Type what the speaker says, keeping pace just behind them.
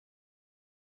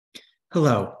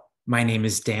Hello, my name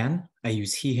is Dan. I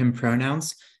use he, him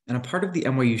pronouns, and I'm part of the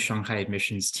NYU Shanghai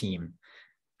admissions team.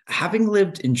 Having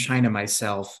lived in China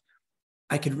myself,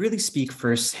 I could really speak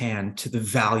firsthand to the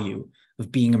value of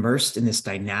being immersed in this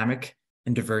dynamic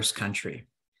and diverse country.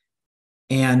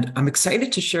 And I'm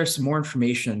excited to share some more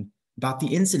information about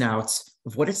the ins and outs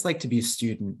of what it's like to be a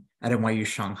student at NYU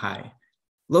Shanghai,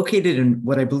 located in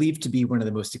what I believe to be one of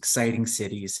the most exciting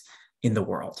cities in the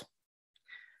world.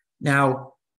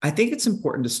 Now, I think it's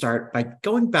important to start by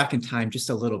going back in time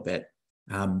just a little bit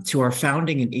to our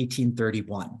founding in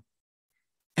 1831.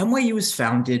 NYU was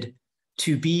founded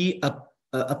to be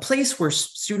a place where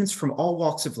students from all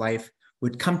walks of life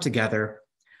would come together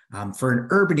for an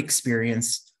urban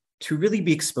experience to really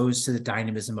be exposed to the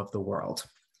dynamism of the world.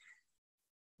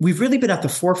 We've really been at the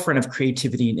forefront of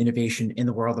creativity and innovation in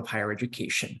the world of higher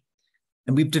education.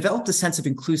 And we've developed a sense of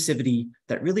inclusivity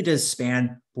that really does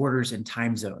span borders and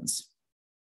time zones.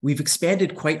 We've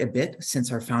expanded quite a bit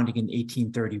since our founding in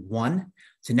 1831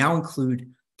 to now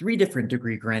include 3 different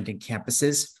degree-granting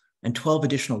campuses and 12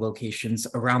 additional locations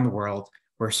around the world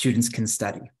where students can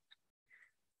study.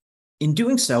 In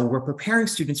doing so, we're preparing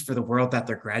students for the world that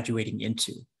they're graduating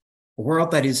into, a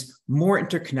world that is more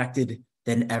interconnected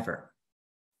than ever.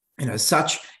 And as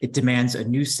such, it demands a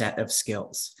new set of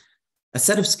skills, a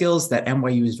set of skills that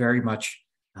NYU is very much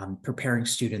preparing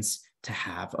students to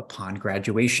have upon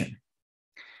graduation.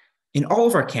 In all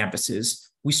of our campuses,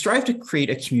 we strive to create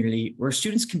a community where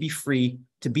students can be free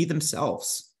to be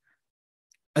themselves,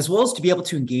 as well as to be able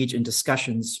to engage in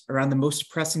discussions around the most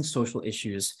pressing social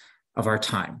issues of our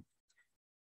time.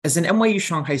 As an NYU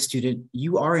Shanghai student,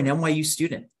 you are an NYU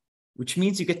student, which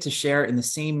means you get to share in the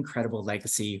same incredible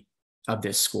legacy of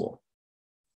this school.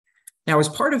 Now, as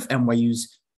part of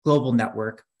NYU's global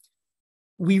network,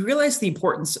 we realized the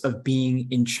importance of being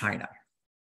in China.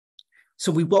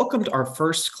 So we welcomed our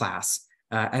first class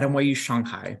at NYU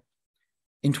Shanghai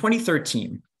in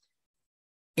 2013.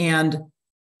 And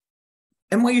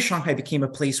NYU Shanghai became a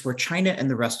place where China and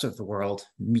the rest of the world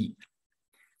meet,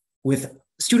 with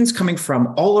students coming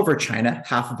from all over China,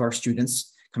 half of our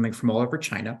students coming from all over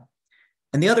China,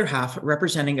 and the other half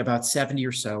representing about 70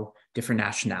 or so different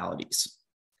nationalities.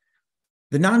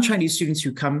 The non-Chinese students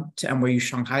who come to NYU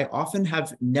Shanghai often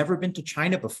have never been to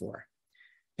China before,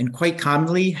 and quite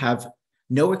commonly have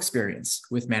no experience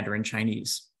with Mandarin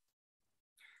Chinese.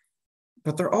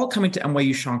 But they're all coming to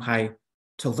NYU Shanghai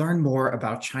to learn more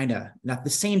about China. And at the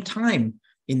same time,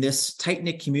 in this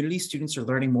tight-knit community, students are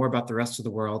learning more about the rest of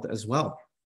the world as well.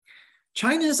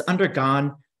 China has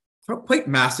undergone quite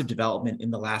massive development in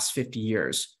the last 50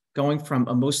 years, going from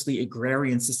a mostly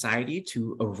agrarian society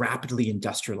to a rapidly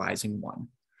industrializing one.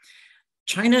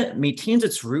 China maintains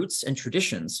its roots and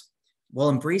traditions while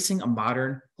embracing a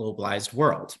modern, globalized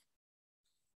world.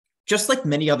 Just like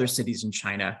many other cities in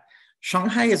China,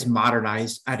 Shanghai has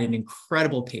modernized at an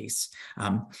incredible pace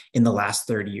in the last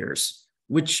 30 years,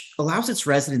 which allows its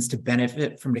residents to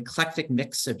benefit from an eclectic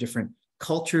mix of different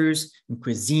cultures and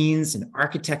cuisines and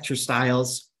architecture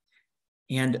styles.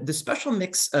 And the special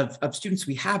mix of students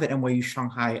we have at NYU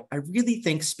Shanghai, I really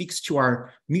think speaks to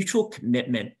our mutual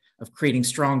commitment of creating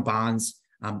strong bonds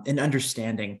and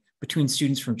understanding between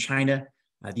students from China,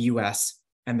 the US,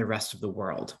 and the rest of the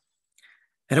world.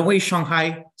 At NYU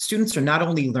Shanghai, students are not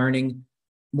only learning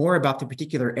more about the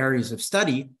particular areas of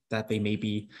study that they may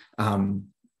be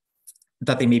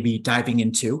diving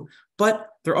into, but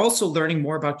they're also learning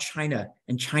more about China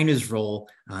and China's role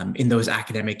in those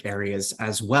academic areas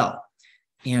as well.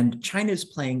 And China is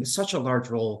playing such a large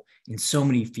role in so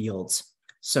many fields.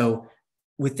 So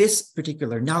with this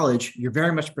particular knowledge, you're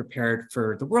very much prepared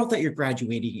for the world that you're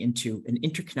graduating into, an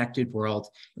interconnected world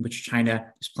in which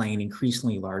China is playing an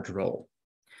increasingly large role.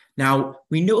 Now,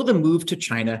 we know the move to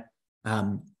China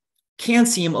can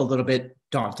seem a little bit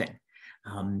daunting.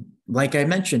 Like I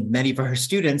mentioned, many of our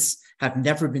students have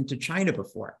never been to China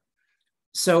before.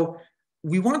 So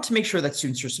we want to make sure that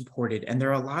students are supported, and there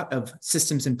are a lot of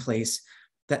systems in place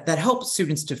that help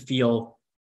students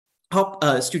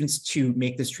to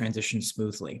make this transition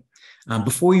smoothly.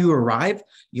 Before you arrive,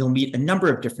 you'll meet a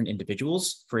number of different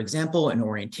individuals. For example, an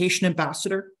orientation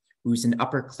ambassador, who's an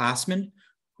upperclassman,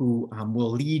 who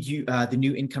will lead you, the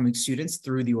new incoming students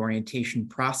through the orientation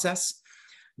process.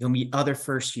 You'll meet other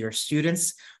first-year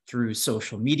students through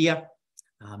social media,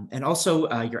 and also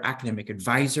your academic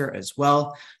advisor as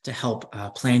well to help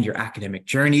plan your academic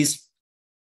journeys.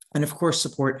 And of course,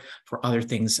 support for other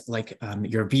things like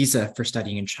your visa for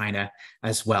studying in China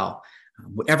as well.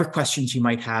 Whatever questions you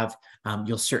might have,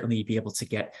 you'll certainly be able to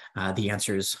get the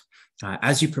answers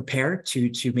as you prepare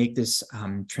to make this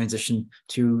transition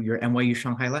to your NYU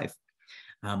Shanghai life.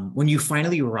 When you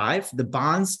finally arrive, the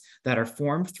bonds that are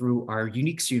formed through our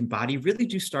unique student body really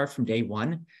do start from day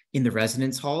one in the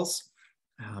residence halls.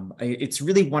 It's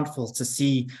really wonderful to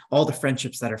see all the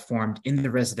friendships that are formed in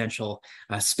the residential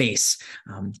space.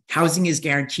 Housing is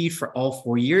guaranteed for all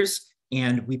 4 years,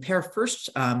 and we pair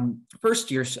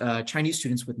first-year Chinese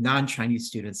students with non-Chinese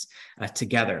students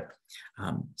together.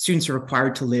 Students are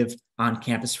required to live on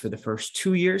campus for the first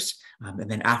 2 years, and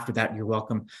then after that, you're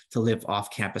welcome to live off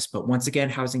campus. But once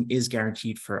again, housing is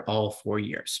guaranteed for all 4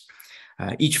 years.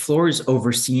 Each floor is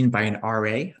overseen by an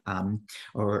RA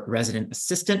or resident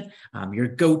assistant, your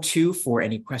go-to for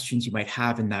any questions you might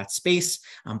have in that space.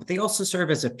 But they also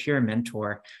serve as a peer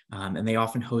mentor, and they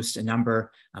often host a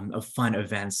number of fun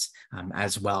events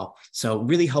as well. So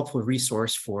really helpful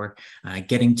resource for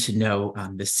getting to know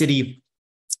the city,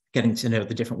 getting to know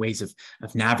the different ways of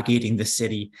navigating the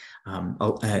city,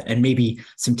 and maybe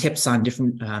some tips on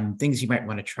different things you might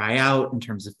want to try out in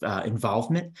terms of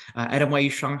involvement at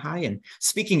NYU Shanghai. And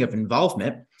speaking of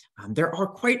involvement, there are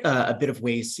quite a bit of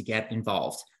ways to get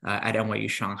involved at NYU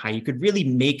Shanghai. You could really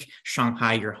make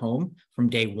Shanghai your home from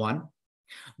day one.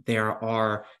 There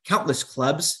are countless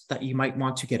clubs that you might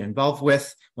want to get involved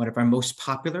with. One of our most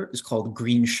popular is called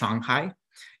Green Shanghai. It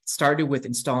started with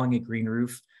installing a green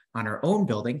roof on our own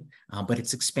building, but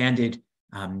it's expanded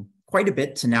quite a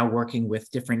bit to now working with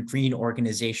different green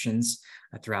organizations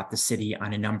throughout the city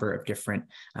on a number of different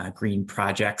green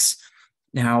projects.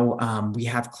 Now we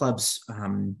have clubs,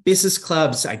 business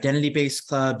clubs, identity-based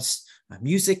clubs,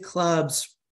 music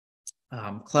clubs,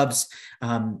 clubs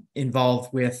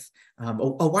involved with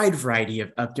a wide variety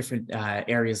of different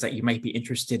areas that you might be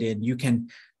interested in. You can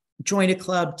join a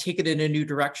club, take it in a new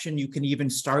direction. You can even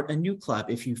start a new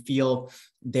club if you feel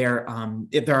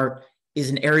if there is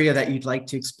an area that you'd like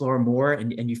to explore more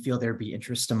and you feel there'd be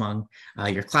interest among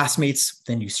your classmates,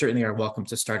 then you certainly are welcome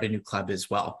to start a new club as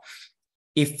well.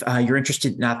 If you're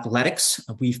interested in athletics,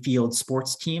 we field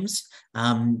sports teams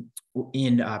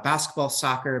in basketball,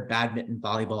 soccer, badminton,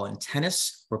 volleyball, and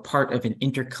tennis. We're part of an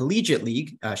intercollegiate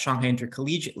league, Shanghai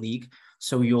Intercollegiate League,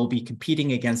 so you'll be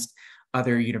competing against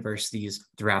other universities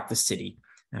throughout the city.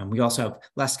 We also have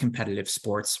less competitive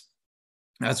sports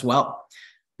as well.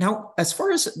 Now, as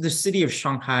far as the city of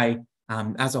Shanghai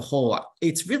as a whole,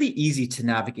 it's really easy to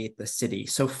navigate the city.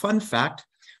 So fun fact,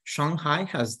 Shanghai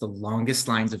has the longest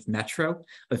lines of metro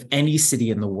of any city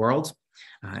in the world,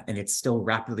 and it's still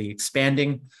rapidly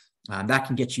expanding. That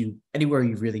can get you anywhere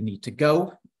you really need to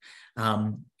go.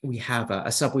 We have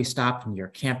a subway stop near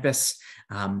campus,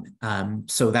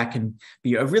 so that can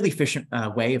be a really efficient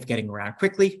way of getting around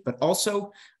quickly, but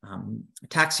also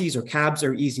taxis or cabs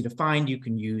are easy to find. You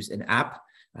can use an app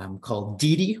called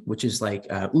Didi, which is like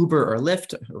Uber or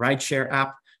Lyft, a rideshare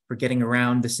app for getting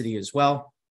around the city as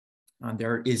well.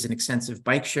 There is an extensive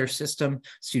bike share system.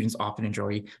 Students often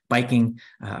enjoy biking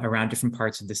around different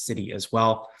parts of the city as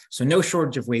well. So no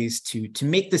shortage of ways to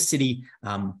make the city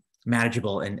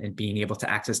manageable and being able to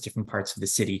access different parts of the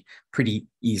city pretty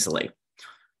easily.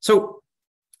 So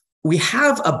we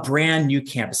have a brand new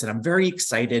campus, and I'm very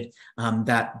excited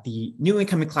that the new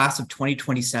incoming class of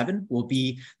 2027 will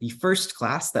be the first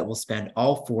class that will spend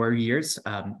all 4 years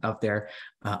of their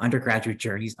undergraduate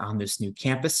journeys on this new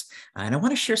campus. And I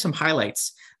want to share some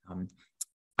highlights.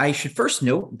 I should first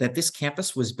note that this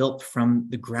campus was built from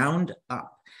the ground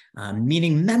up,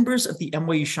 meaning members of the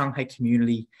NYU Shanghai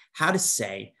community had a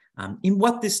say in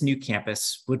what this new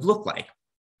campus would look like.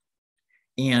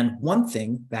 And one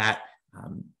thing that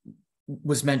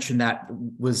was mentioned that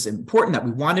was important that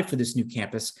we wanted for this new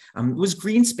campus was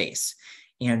green space.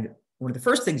 And one of the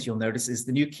first things you'll notice is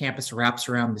the new campus wraps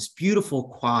around this beautiful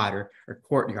quad or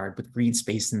courtyard with green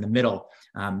space in the middle.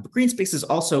 But green space is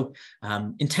also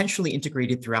intentionally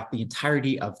integrated throughout the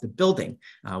entirety of the building.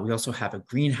 We also have a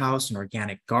greenhouse, an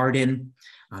organic garden.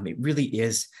 It really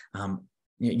is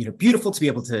beautiful to be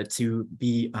able to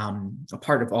be a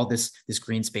part of all this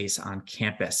green space on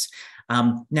campus.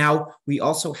 Now, we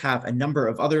also have a number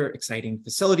of other exciting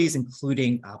facilities,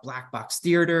 including a black box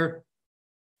theater,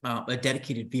 a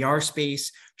dedicated VR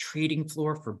space, trading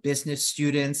floor for business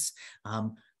students, a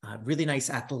really nice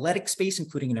athletic space,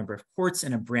 including a number of courts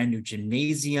and a brand new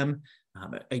gymnasium,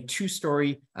 a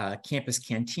 2-story campus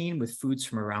canteen with foods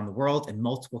from around the world and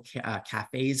multiple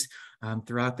cafes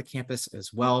throughout the campus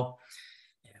as well.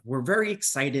 We're very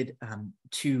excited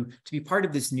to be part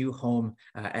of this new home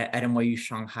at NYU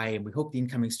Shanghai, and we hope the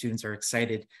incoming students are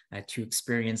excited to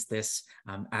experience this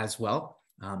as well.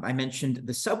 I mentioned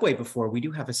the subway before. We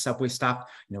do have a subway stop,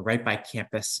 right by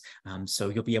campus, so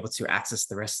you'll be able to access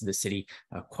the rest of the city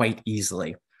quite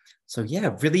easily. So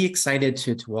yeah, really excited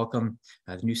to welcome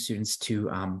the new students to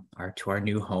our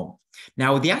new home.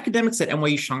 Now, the academics at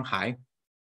NYU Shanghai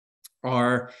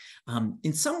are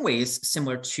in some ways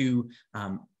similar to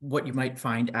what you might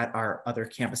find at our other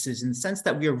campuses in the sense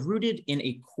that we are rooted in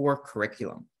a core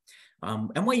curriculum.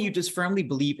 NYU does firmly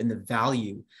believe in the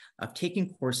value of taking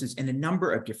courses in a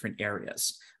number of different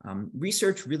areas.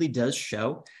 Research really does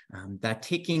show that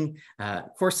taking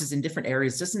courses in different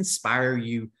areas does inspire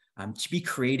you to be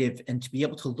creative and to be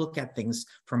able to look at things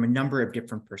from a number of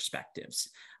different perspectives.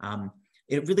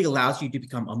 It really allows you to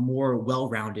become a more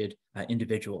well-rounded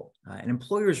individual. And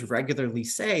employers regularly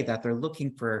say that they're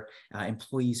looking for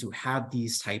employees who have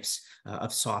these types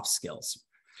of soft skills.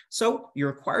 So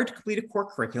you're required to complete a core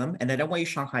curriculum, and at NYU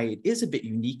Shanghai, it is a bit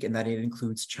unique in that it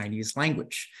includes Chinese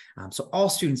language. So all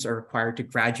students are required to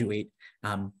graduate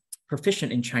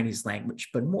proficient in Chinese language,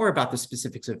 but more about the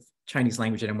specifics of Chinese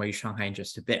language at NYU Shanghai in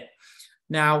just a bit.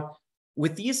 Now,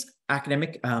 with these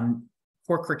academic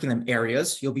core curriculum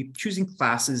areas, you'll be choosing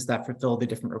classes that fulfill the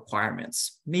different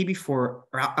requirements. Maybe for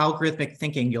algorithmic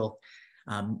thinking, you'll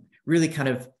really kind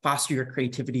of foster your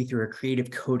creativity through a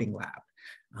creative coding lab.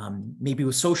 Maybe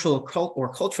with social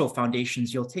or cultural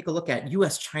foundations, you'll take a look at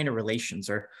US-China relations,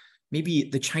 or maybe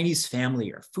the Chinese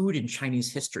family, or food and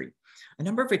Chinese history. A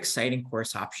number of exciting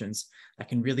course options that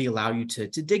can really allow you to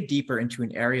dig deeper into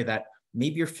an area that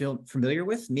maybe you're familiar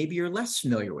with, maybe you're less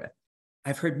familiar with.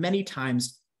 I've heard many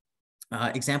times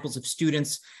examples of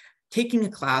students taking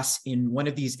a class in one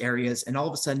of these areas and all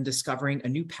of a sudden discovering a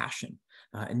new passion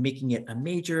and making it a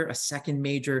major, a second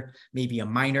major, maybe a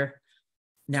minor.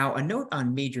 Now, a note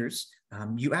on majors,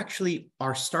 you actually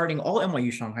are starting, all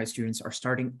NYU Shanghai students are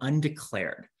starting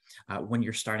undeclared when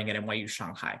you're starting at NYU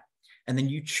Shanghai. And then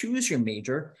you choose your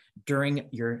major during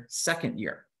your second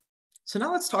year. So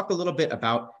now let's talk a little bit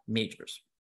about majors.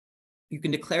 You can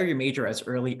declare your major as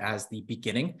early as the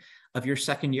beginning of your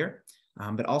second year,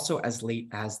 but also as late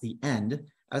as the end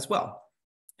as well.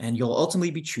 And you'll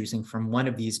ultimately be choosing from one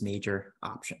of these major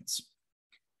options.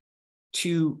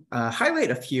 To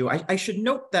highlight a few, I should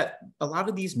note that a lot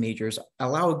of these majors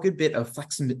allow a good bit of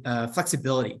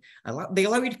flexibility. They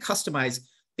allow you to customize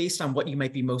based on what you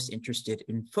might be most interested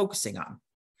in focusing on.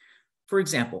 For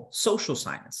example, social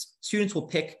science. Students will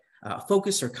pick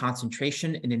focus or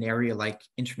concentration in an area like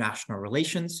international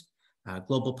relations,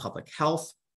 global public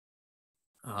health,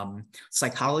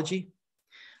 psychology.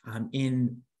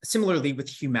 Similarly with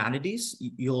humanities,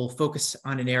 you'll focus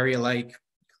on an area like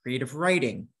creative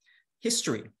writing,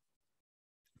 history,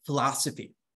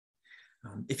 philosophy.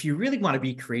 If you really want to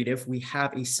be creative, we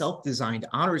have a self-designed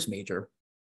honors major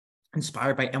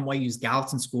inspired by NYU's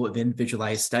Gallatin School of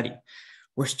Individualized Study,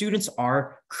 where students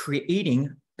are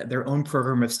creating their own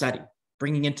program of study,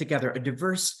 bringing in together a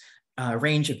diverse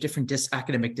range of different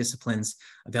academic disciplines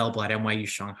available at NYU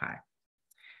Shanghai.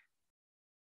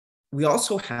 We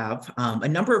also have a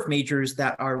number of majors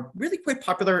that are really quite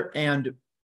popular and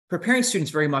preparing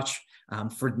students very much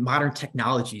for modern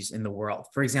technologies in the world.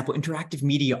 For example, interactive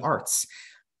media arts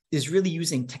is really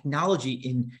using technology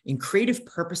in creative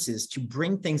purposes to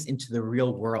bring things into the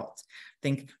real world.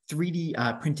 Think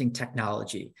 3D printing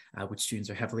technology, which students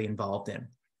are heavily involved in.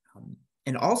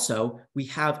 And also, we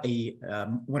have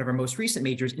one of our most recent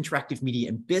majors, interactive media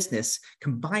and business,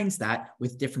 combines that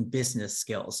with different business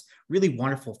skills. Really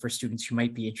wonderful for students who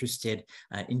might be interested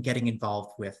in getting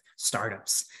involved with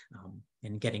startups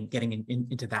and getting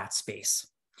into that space.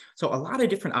 So a lot of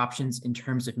different options in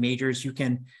terms of majors. You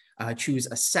can choose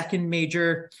a second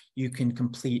major. You can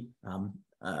complete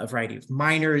a variety of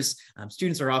minors.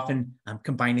 Students are often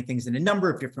combining things in a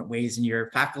number of different ways, and your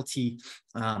faculty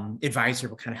advisor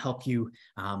will kind of help you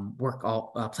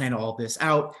plan all this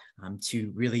out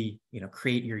to really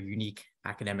create your unique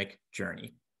academic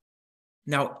journey.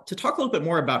 Now, to talk a little bit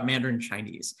more about Mandarin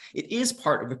Chinese, it is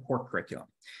part of the core curriculum.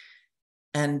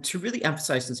 And to really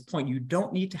emphasize this point, you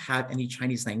don't need to have any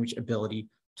Chinese language ability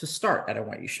to start at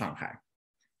NYU Shanghai.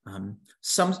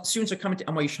 Some students are coming to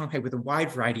NYU Shanghai with a wide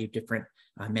variety of different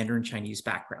Mandarin Chinese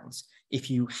backgrounds.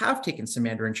 If you have taken some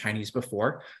Mandarin Chinese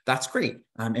before, that's great.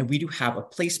 And we do have a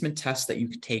placement test that you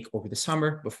can take over the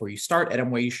summer before you start at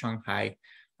NYU Shanghai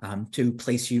to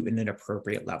place you in an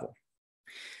appropriate level.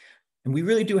 And we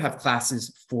really do have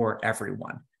classes for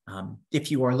everyone.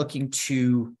 If you are looking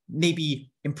to maybe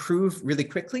improve really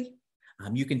quickly,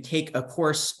 you can take a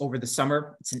course over the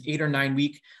summer. It's an 8 or 9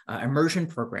 week immersion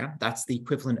program. That's the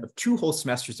equivalent of 2 whole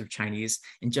semesters of Chinese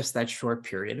in just that short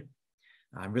period.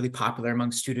 Really popular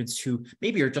among students who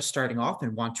maybe are just starting off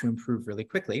and want to improve really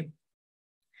quickly.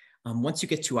 Once you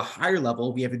get to a higher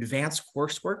level, we have advanced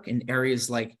coursework in areas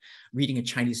like reading a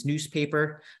Chinese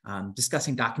newspaper,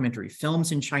 discussing documentary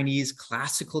films in Chinese,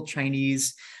 classical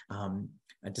Chinese,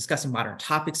 discussing modern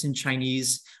topics in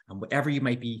Chinese, whatever you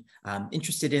might be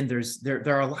interested in. There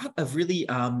are a lot of really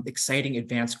exciting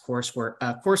advanced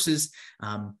courses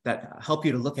that help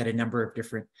you to look at a number of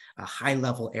different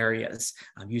high-level areas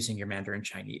using your Mandarin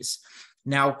Chinese.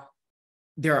 Now,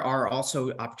 there are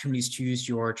also opportunities to use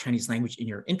your Chinese language in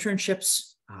your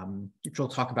internships, which we'll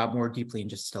talk about more deeply in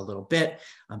just a little bit.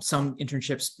 Some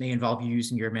internships may involve you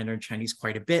using your Mandarin Chinese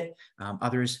quite a bit.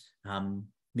 Others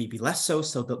maybe less so,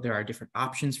 so that there are different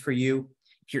options for you.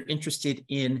 If you're interested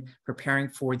in preparing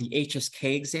for the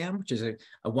HSK exam, which is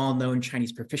a well-known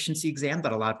Chinese proficiency exam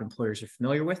that a lot of employers are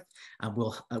familiar with,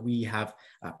 we have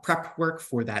prep work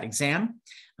for that exam.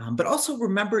 But also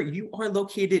remember, you are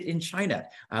located in China,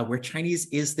 where Chinese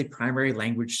is the primary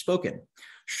language spoken.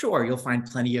 Sure, you'll find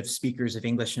plenty of speakers of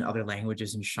English and other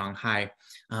languages in Shanghai,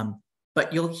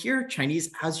 but you'll hear Chinese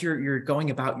as you're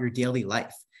going about your daily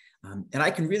life. And I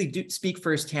can really speak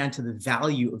firsthand to the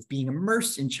value of being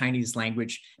immersed in Chinese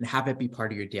language and have it be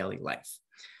part of your daily life.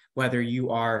 Whether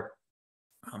you are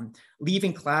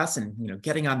leaving class and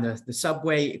getting on the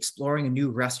subway, exploring a new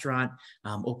restaurant,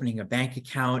 opening a bank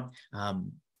account,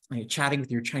 chatting with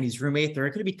your Chinese roommate, there are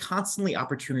going to be constantly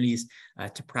opportunities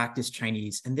to practice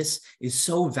Chinese. And this is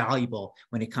so valuable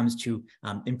when it comes to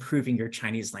improving your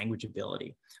Chinese language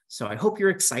ability. So I hope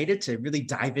you're excited to really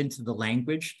dive into the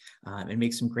language and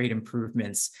make some great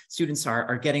improvements. Students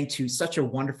are getting to such a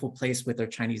wonderful place with their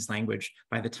Chinese language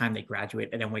by the time they graduate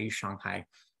at NYU Shanghai.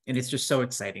 And it's just so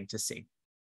exciting to see.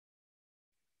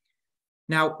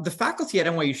 Now, the faculty at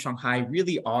NYU Shanghai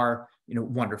really are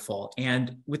wonderful.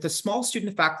 And with a small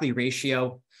student-to-faculty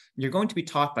ratio, you're going to be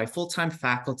taught by full-time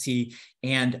faculty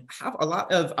and have a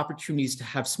lot of opportunities to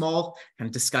have small kind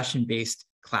of discussion-based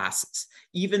classes.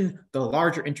 Even the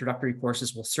larger introductory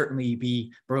courses will certainly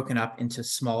be broken up into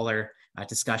smaller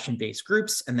discussion-based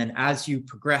groups. And then as you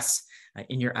progress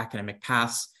in your academic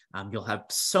paths, you'll have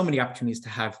so many opportunities to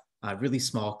have really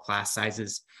small class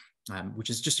sizes, which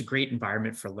is just a great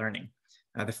environment for learning.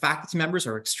 The faculty members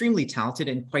are extremely talented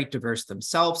and quite diverse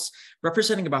themselves,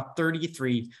 representing about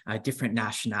 33 different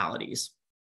nationalities.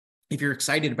 If you're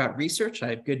excited about research,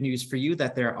 I have good news for you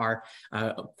that there are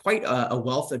quite a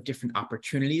wealth of different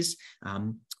opportunities.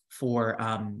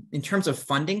 In terms of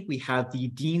funding, we have the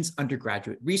Dean's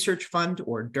Undergraduate Research Fund,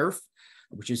 or DERF,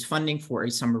 which is funding for a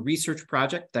summer research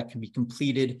project that can be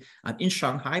completed in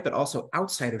Shanghai, but also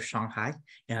outside of Shanghai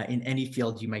in any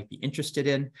field you might be interested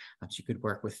in. So you could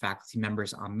work with faculty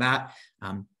members on that.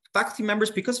 Faculty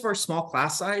members, because of our small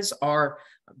class size, are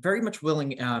very much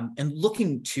willing and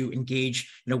looking to engage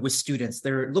with students.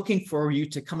 They're looking for you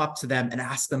to come up to them and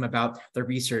ask them about their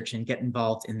research and get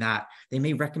involved in that. They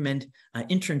may recommend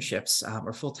internships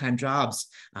or full-time jobs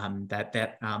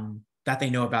that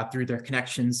they know about through their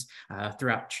connections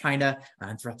throughout China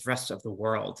and throughout the rest of the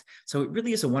world. So it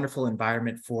really is a wonderful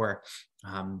environment for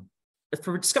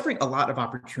discovering a lot of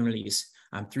opportunities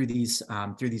through these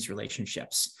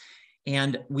relationships.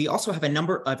 And we also have a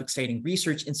number of exciting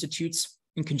research institutes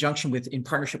in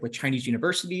partnership with Chinese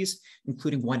universities,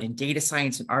 including one in data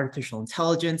science and artificial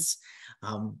intelligence,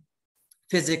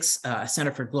 physics, Center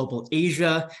for Global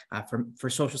Asia, for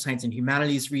social science and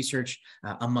humanities research,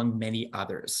 among many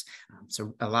others.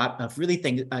 So a lot of really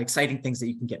exciting things that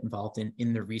you can get involved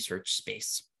in the research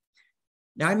space.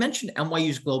 Now, I mentioned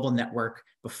NYU's global network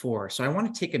before, so I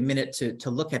want to take a minute to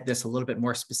look at this a little bit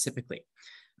more specifically.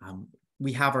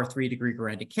 We have our 3-degree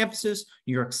granting campuses,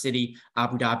 New York City,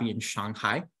 Abu Dhabi, and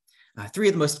Shanghai, 3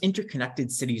 of the most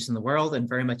interconnected cities in the world and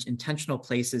very much intentional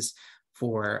places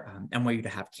for NYU to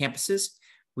have campuses.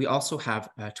 We also have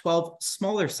 12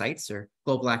 smaller sites or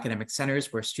global academic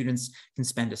centers where students can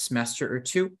spend a semester or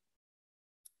two,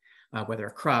 whether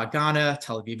Accra, Ghana,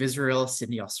 Tel Aviv, Israel,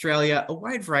 Sydney, Australia, a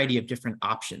wide variety of different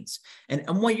options. And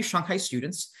NYU Shanghai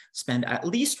students spend at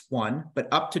least 1, but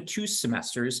up to 2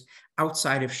 semesters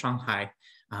outside of Shanghai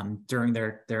during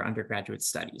their undergraduate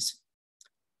studies.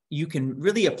 You can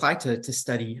really apply to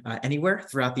study anywhere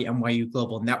throughout the NYU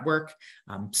Global Network.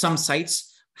 Some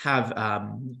sites have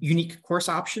unique course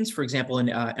options. For example, in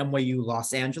NYU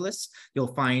Los Angeles,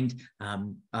 you'll find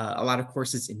a lot of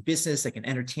courses in business, like in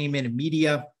entertainment and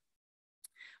media.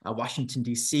 Washington,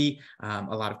 D.C.,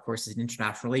 a lot of courses in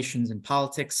international relations and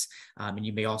politics. And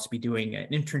you may also be doing an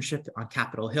internship on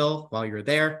Capitol Hill while you're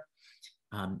there.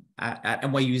 At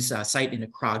NYU's site in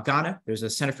Accra, Ghana, there's a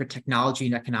Center for Technology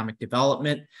and Economic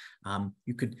Development.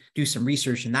 You could do some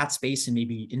research in that space and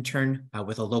maybe intern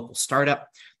with a local startup.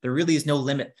 There really is no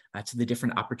limit to the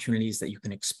different opportunities that you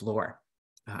can explore.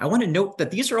 I want to note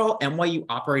that these are all NYU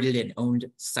operated and owned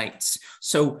sites.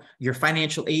 So your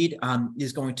financial aid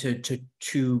is going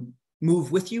to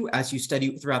move with you as you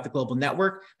study throughout the global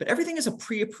network, but everything is a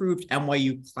pre-approved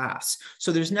NYU class.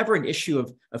 So there's never an issue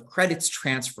of credits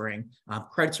transferring.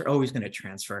 Credits are always going to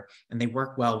transfer, and they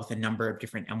work well with a number of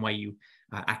different NYU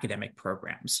academic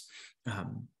programs.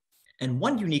 And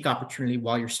one unique opportunity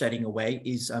while you're studying away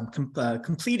is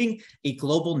completing a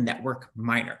global network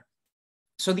minor.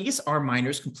 So these are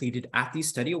minors completed at these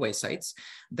study away sites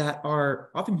that are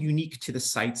often unique to the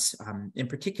sites in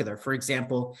particular. For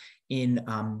example,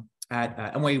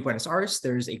 at NYU Buenos Aires,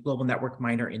 there's a global network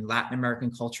minor in Latin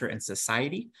American culture and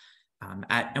society.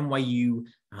 At NYU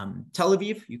Tel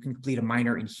Aviv, you can complete a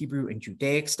minor in Hebrew and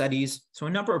Judaic studies. So a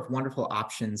number of wonderful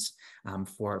options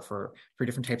for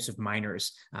different types of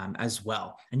minors as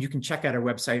well. And you can check out our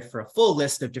website for a full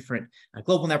list of different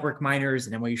global network minors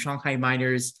and NYU Shanghai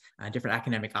minors, different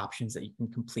academic options that you can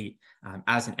complete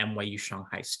as an NYU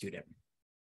Shanghai student.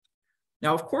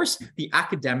 Now, of course, the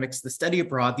academics, the study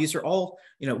abroad, these are all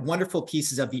wonderful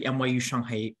pieces of the NYU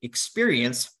Shanghai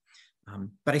experience.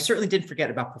 But I certainly didn't forget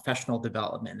about professional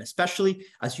development, especially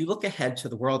as you look ahead to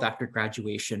the world after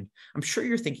graduation. I'm sure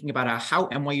you're thinking about how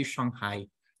NYU Shanghai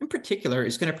in particular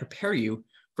is going to prepare you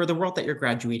for the world that you're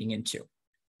graduating into.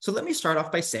 So let me start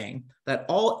off by saying that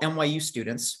all NYU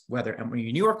students, whether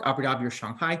NYU New York, Abu Dhabi, or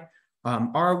Shanghai,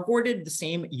 are awarded the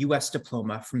same US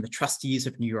diploma from the trustees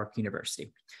of New York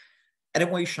University. At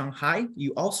NYU Shanghai,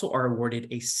 you also are awarded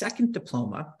a second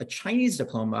diploma, a Chinese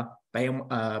diploma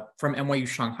from NYU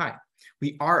Shanghai.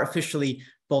 We are officially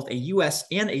both a US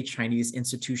and a Chinese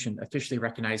institution officially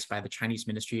recognized by the Chinese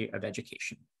Ministry of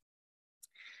Education.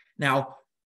 Now,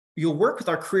 you'll work with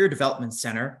our Career Development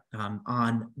Center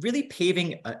on really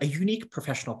paving a unique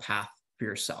professional path for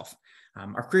yourself.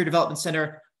 Our Career Development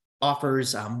Center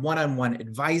offers one-on-one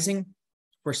advising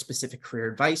for specific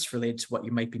career advice related to what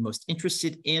you might be most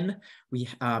interested in. We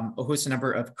host a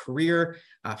number of career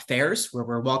fairs where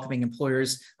we're welcoming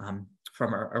employers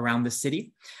from around the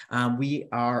city. We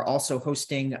are also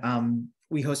hosting,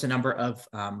 we host a number of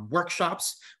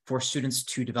workshops for students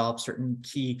to develop certain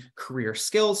key career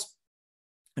skills.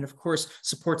 And of course,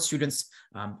 support students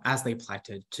as they apply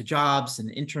to jobs and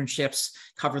internships,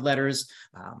 cover letters,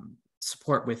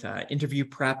 support with interview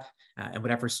prep, and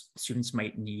whatever students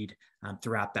might need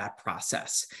throughout that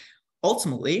process.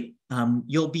 Ultimately,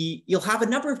 you'll have a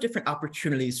number of different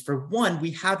opportunities. For one,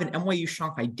 we have an NYU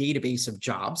Shanghai database of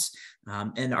jobs,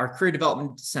 and our Career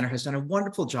Development Center has done a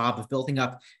wonderful job of building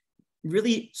up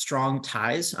really strong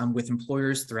ties with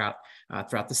employers throughout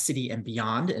the city and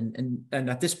beyond. And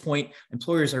at this point,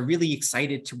 employers are really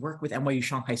excited to work with NYU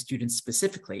Shanghai students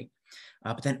specifically.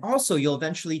 But then also you'll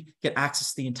eventually get access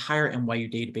to the entire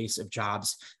NYU database of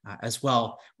jobs as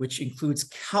well, which includes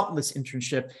countless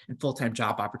internship and full-time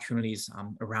job opportunities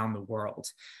around the world.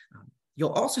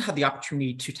 You'll also have the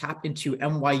opportunity to tap into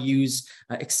NYU's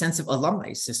extensive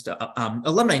alumni system,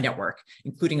 alumni network,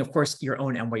 including, of course, your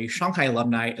own NYU Shanghai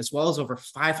alumni, as well as over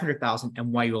 500,000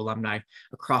 NYU alumni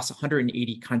across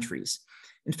 180 countries.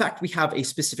 In fact, we have a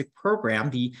specific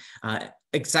program, the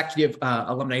Executive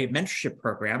Alumni Mentorship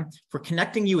Program, for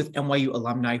connecting you with NYU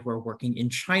alumni who are working in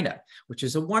China, which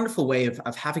is a wonderful way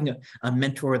of having a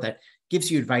mentor that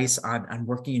gives you advice on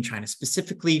working in China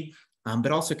specifically,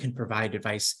 but also can provide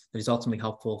advice that is ultimately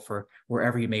helpful for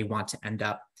wherever you may want to end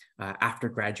up after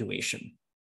graduation.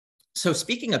 So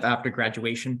speaking of after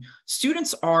graduation,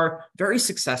 students are very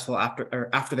successful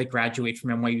after they graduate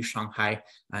from NYU Shanghai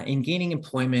in gaining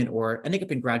employment or ending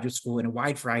up in graduate school in a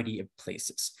wide variety of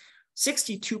places.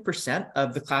 62%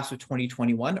 of the class of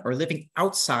 2021 are living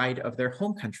outside of their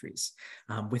home countries,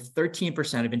 with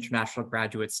 13% of international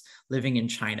graduates living in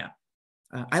China.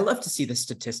 I love to see this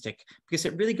statistic because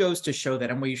it really goes to show that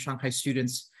NYU Shanghai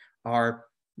students are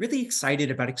really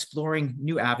excited about exploring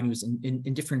new avenues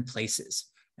in different places.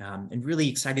 And really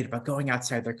excited about going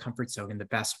outside their comfort zone in the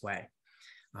best way.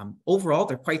 Overall,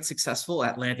 they're quite successful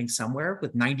at landing somewhere,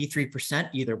 with 93%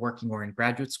 either working or in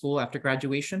graduate school after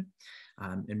graduation.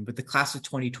 And with the class of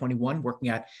 2021 working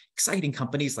at exciting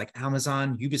companies like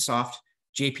Amazon, Ubisoft,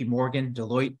 JP Morgan,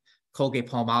 Deloitte,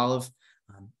 Colgate-Palmolive,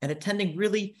 and attending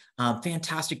really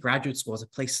fantastic graduate schools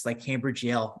at places like Cambridge,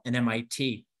 Yale, and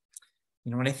MIT.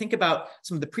 When I think about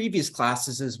some of the previous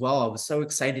classes as well, I was so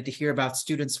excited to hear about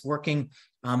students working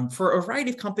for a variety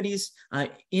of companies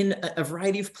in a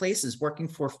variety of places, working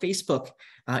for Facebook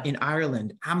in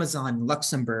Ireland, Amazon in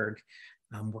Luxembourg,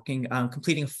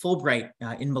 completing Fulbright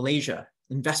in Malaysia,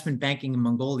 investment banking in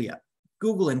Mongolia,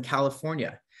 Google in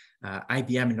California,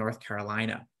 IBM in North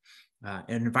Carolina, an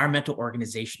environmental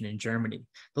organization in Germany.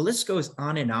 The list goes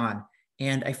on.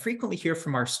 And I frequently hear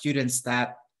from our students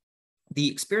that the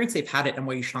experience they've had at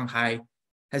NYU Shanghai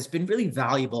has been really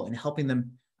valuable in helping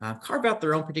them carve out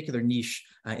their own particular niche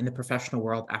in the professional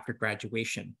world after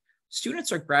graduation.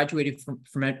 Students are graduating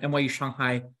from NYU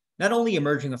Shanghai, not only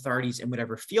emerging authorities in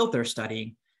whatever field they're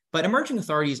studying, but emerging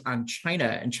authorities on China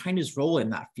and China's role in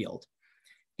that field.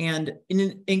 And in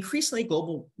an increasingly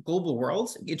global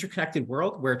world, interconnected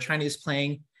world where China is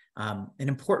playing an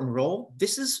important role,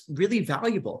 this is really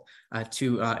valuable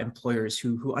to employers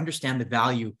who understand the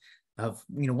value of,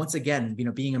 once again,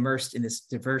 being immersed in this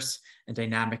diverse and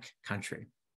dynamic country.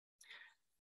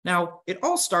 Now, it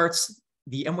all starts,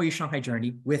 the NYU Shanghai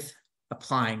journey, with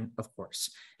applying, of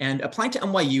course. And applying to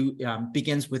NYU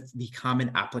begins with the Common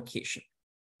App application.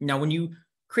 Now, when you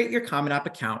create your Common App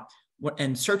account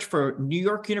and search for New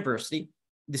York University,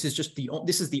 this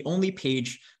is the only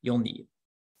page you'll need.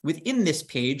 Within this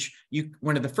page,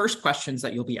 one of the first questions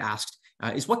that you'll be asked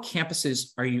is, what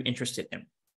campuses are you interested in?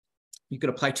 You could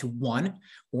apply to one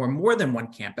or more than one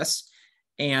campus.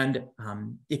 And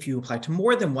if you apply to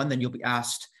more than one, then you'll be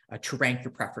asked to rank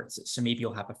your preferences. So maybe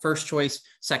you'll have a first choice,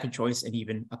 second choice, and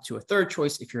even up to a third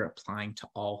choice if you're applying to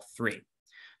all three.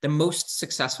 The most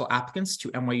successful applicants to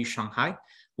NYU Shanghai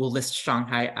will list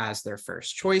Shanghai as their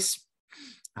first choice.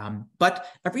 But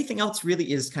everything else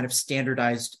really is kind of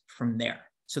standardized from there.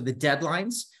 So the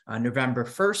deadlines, November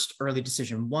 1st, early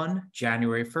decision 1,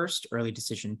 January 1st, early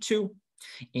decision 2,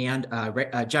 and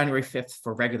January 5th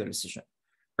for regular decision.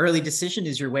 Early decision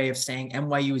is your way of saying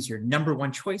NYU is your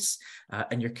 #1 choice,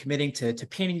 and you're committing to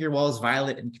painting your walls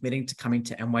violet and committing to coming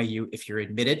to NYU if you're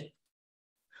admitted.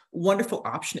 Wonderful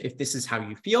option if this is how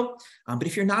you feel. But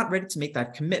if you're not ready to make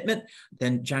that commitment,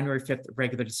 then January 5th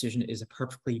regular decision is a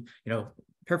perfectly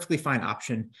fine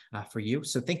option for you.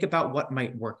 So think about what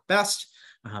might work best,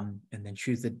 and then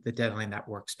choose the deadline that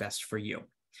works best for you.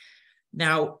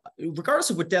 Now, regardless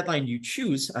of what deadline you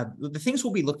choose, the things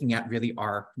we'll be looking at really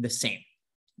are the same.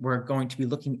 We're going to be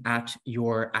looking at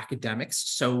your academics,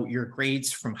 so your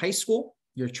grades from high school,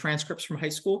 your transcripts from high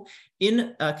school,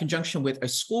 in conjunction with a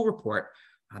school report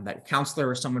that your counselor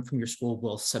or someone from your school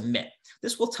will submit.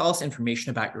 This will tell us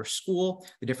information about your school,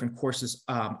 the different courses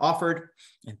offered,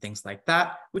 and things like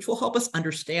that, which will help us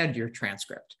understand your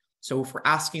transcript. So if we're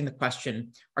asking the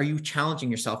question, are you challenging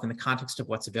yourself in the context of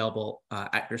what's available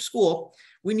at your school,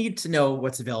 we need to know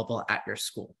what's available at your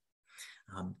school.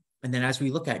 And then as we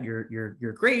look at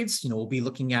your grades, we'll be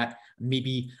looking at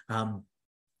maybe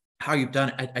how you've done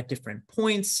at different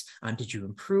points. Did you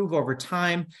improve over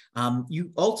time?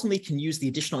 You ultimately can use the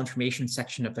additional information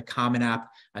section of the Common App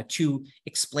to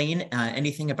explain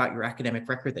anything about your academic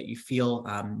record that you feel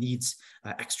needs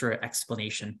extra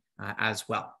explanation as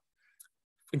well.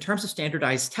 In terms of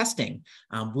standardized testing,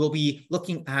 we'll be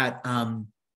looking at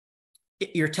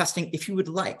your testing if you would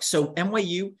like. So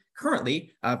NYU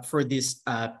currently for this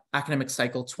academic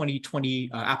cycle 2020,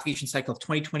 application cycle of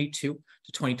 2022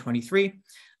 to 2023,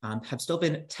 have still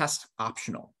been test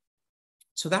optional.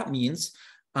 So that means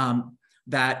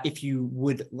that if you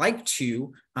would like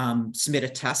to submit a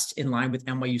test in line with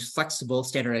NYU's flexible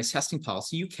standardized testing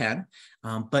policy, you can,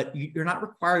 but you're not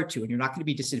required to, and you're not going to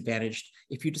be disadvantaged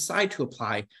if you decide to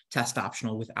apply test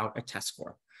optional without a test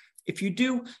score. If you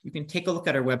do, you can take a look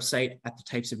at our website at the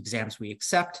types of exams we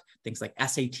accept. Things like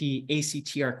SAT,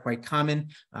 ACT are quite common,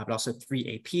 but also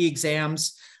 3 AP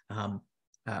exams,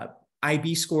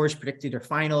 IB scores, predicted or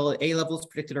final, A levels,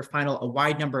 predicted or final, a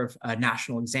wide number of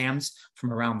national exams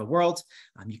from around the world.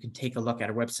 You can take a look at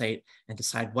our website and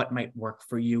decide what might work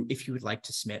for you if you would like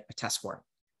to submit a test score.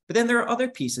 But then there are other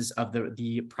pieces of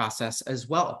the process as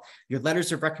well. Your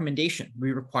letters of recommendation,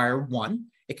 we require one.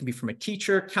 It can be from a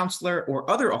teacher, counselor, or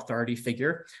other authority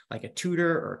figure, like a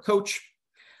tutor or a coach.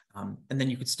 And then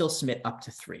you could still submit up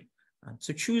to 3.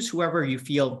 So choose whoever you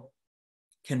feel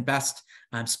can best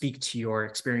speak to your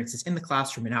experiences in the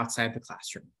classroom and outside the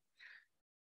classroom.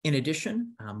 In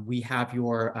addition, we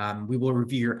will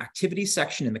review your activities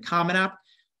section in the Common App.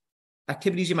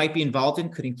 Activities you might be involved in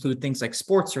could include things like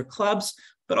sports or clubs,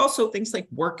 but also things like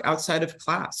work outside of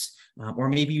class, or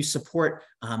maybe you support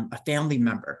a family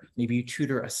member, maybe you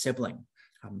tutor a sibling.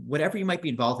 Whatever you might be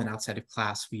involved in outside of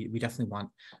class, we definitely want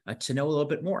to know a little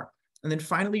bit more. And then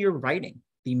finally, your writing.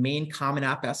 The main Common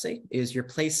App essay is your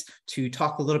place to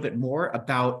talk a little bit more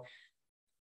about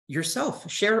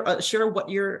yourself. Share what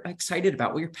you're excited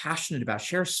about, what you're passionate about.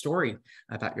 Share a story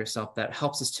about yourself that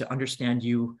helps us to understand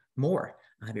you more.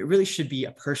 It really should be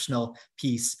a personal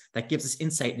piece that gives us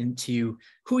insight into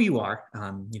who you are,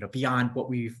 beyond what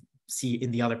we see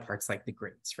in the other parts like the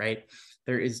grades, right?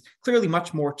 There is clearly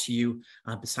much more to you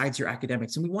besides your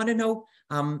academics, and we want to know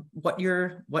what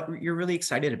you're really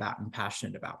excited about and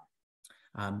passionate about.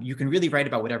 You can really write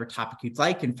about whatever topic you'd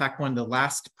like. In fact, one of the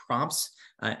last prompts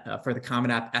for the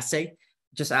Common App essay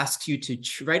just asks you to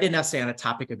write an essay on a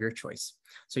topic of your choice.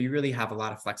 So you really have a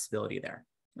lot of flexibility there.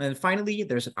 And then finally,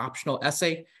 there's an optional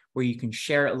essay where you can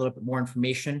share a little bit more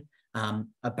information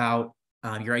about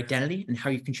your identity and how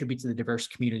you contribute to the diverse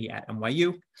community at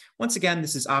NYU. Once again,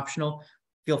 this is optional.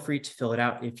 Feel free to fill it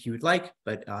out if you would like,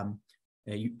 but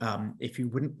if you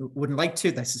wouldn't like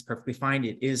to, this is perfectly fine.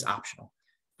 It is optional.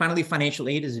 Finally, financial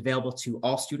aid is available to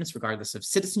all students regardless of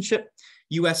citizenship.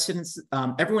 US citizens,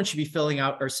 everyone should be filling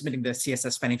out or submitting the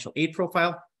CSS financial aid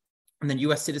profile. And then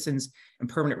US citizens and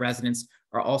permanent residents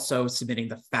are also submitting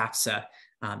the FAFSA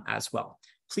as well.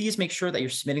 Please make sure that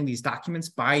you're submitting these documents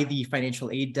by the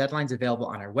financial aid deadlines available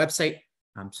on our website,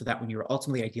 so that when you are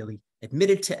ultimately ideally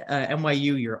admitted to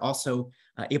NYU, you're also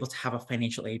able to have a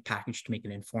financial aid package to make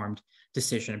an informed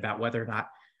decision about whether or not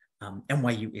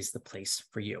NYU is the place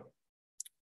for you.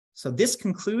 So this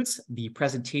concludes the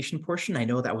presentation portion. I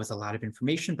know that was a lot of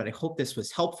information, but I hope this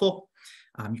was helpful.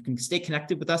 You can stay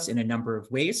connected with us in a number of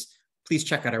ways. Please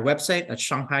check out our website at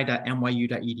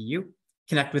shanghai.nyu.edu.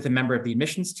 Connect with a member of the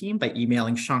admissions team by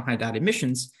emailing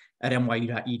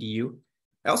shanghai.admissions@nyu.edu.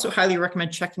 I also highly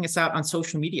recommend checking us out on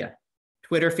social media,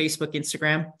 Twitter, Facebook,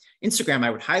 Instagram. Instagram, I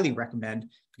would highly recommend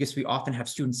because we often have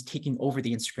students taking over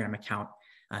the Instagram account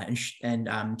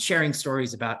and sharing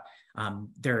stories about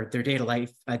their day-to-day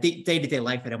life at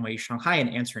NYU Shanghai and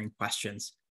answering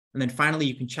questions. And then finally,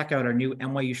 you can check out our new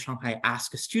NYU Shanghai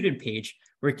Ask a Student page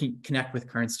where you can connect with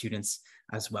current students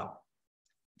as well.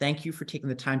 Thank you for taking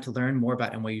the time to learn more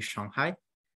about NYU Shanghai,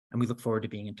 and we look forward to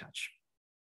being in touch.